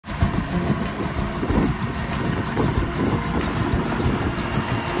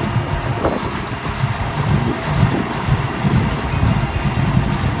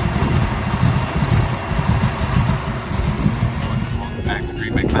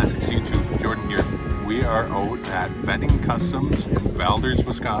are out at Vetting Customs in Valders,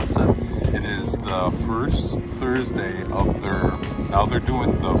 Wisconsin. It is the first Thursday of now they're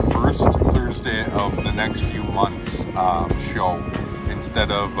doing the first Thursday of the next few months show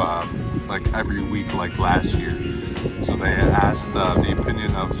instead of like every week like last year. So they asked the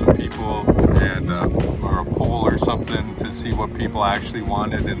opinion of some people and or a poll or something to see what people actually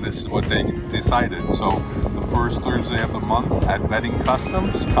wanted, and this is what they decided. So the first Thursday of the month at Vetting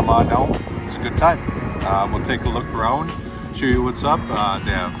Customs, come on out. It's a good time. We'll take a look around, show you what's up.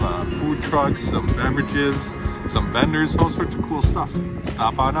 They have food trucks, some beverages, some vendors, all sorts of cool stuff.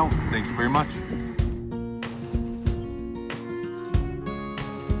 Stop on out. Thank you very much.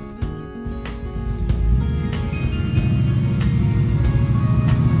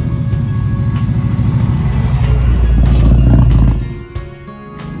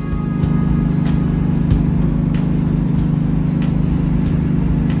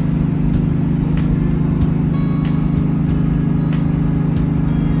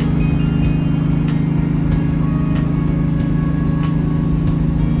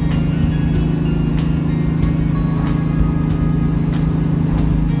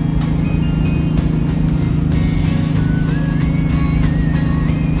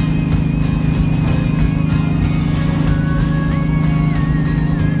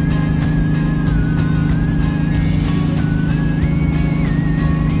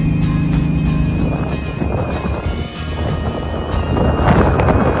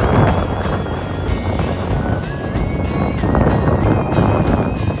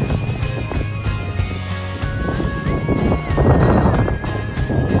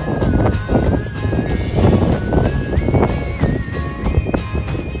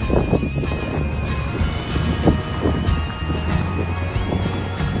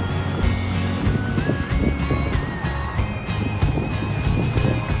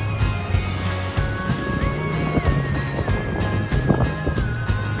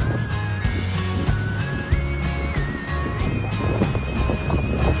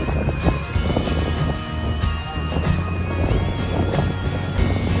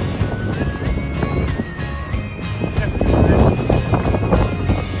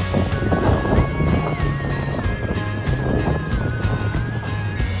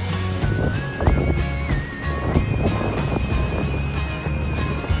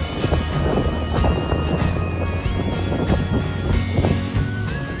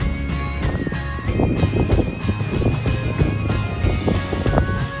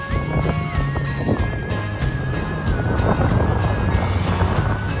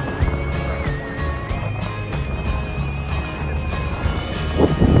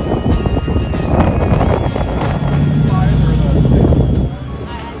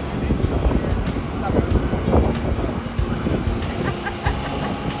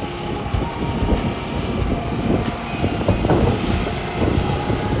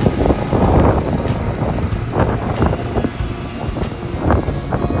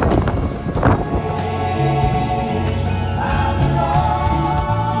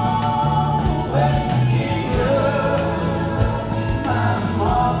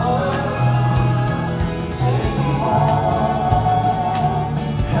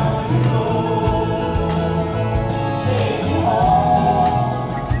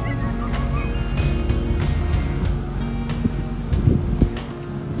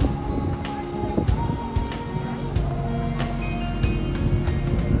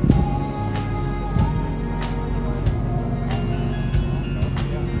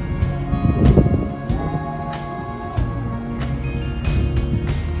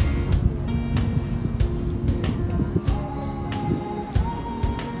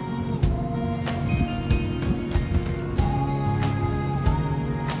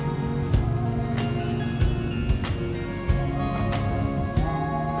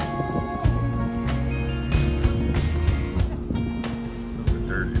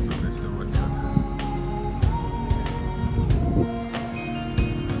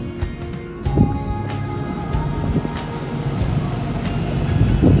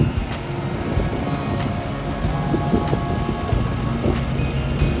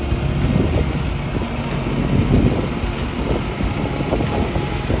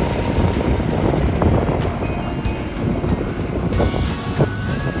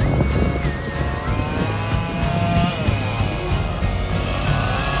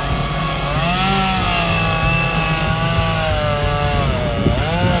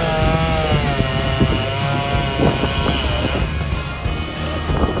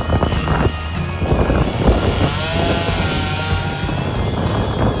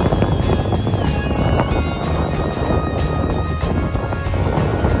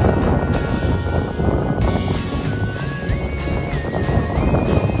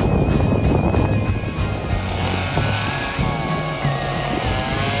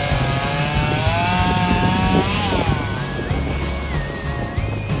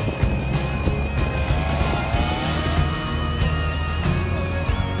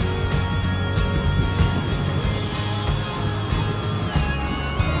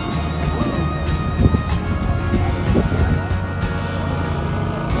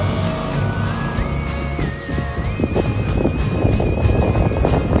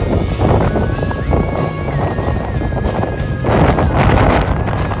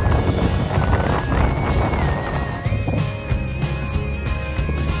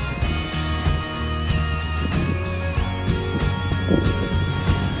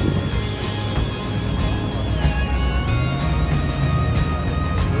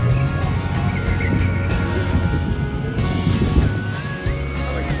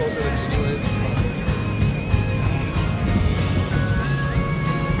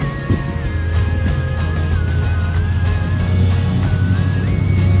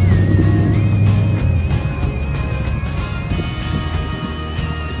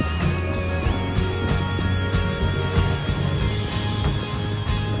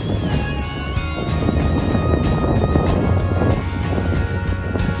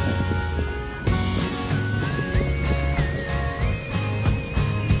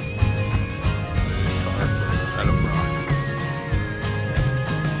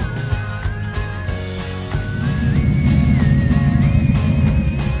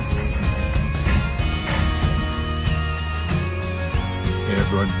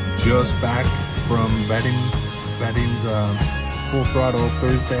 just back from Vetting's Full Throttle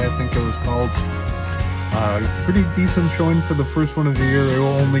Thursday, I think it was called. Pretty decent showing for the first one of the year. They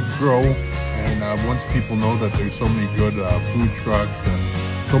will only grow, and once people know that there's so many good food trucks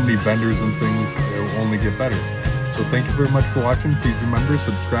and so many vendors and things, it will only get better. So thank you very much for watching. Please remember,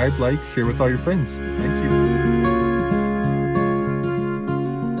 subscribe, like, share with all your friends. Thank you.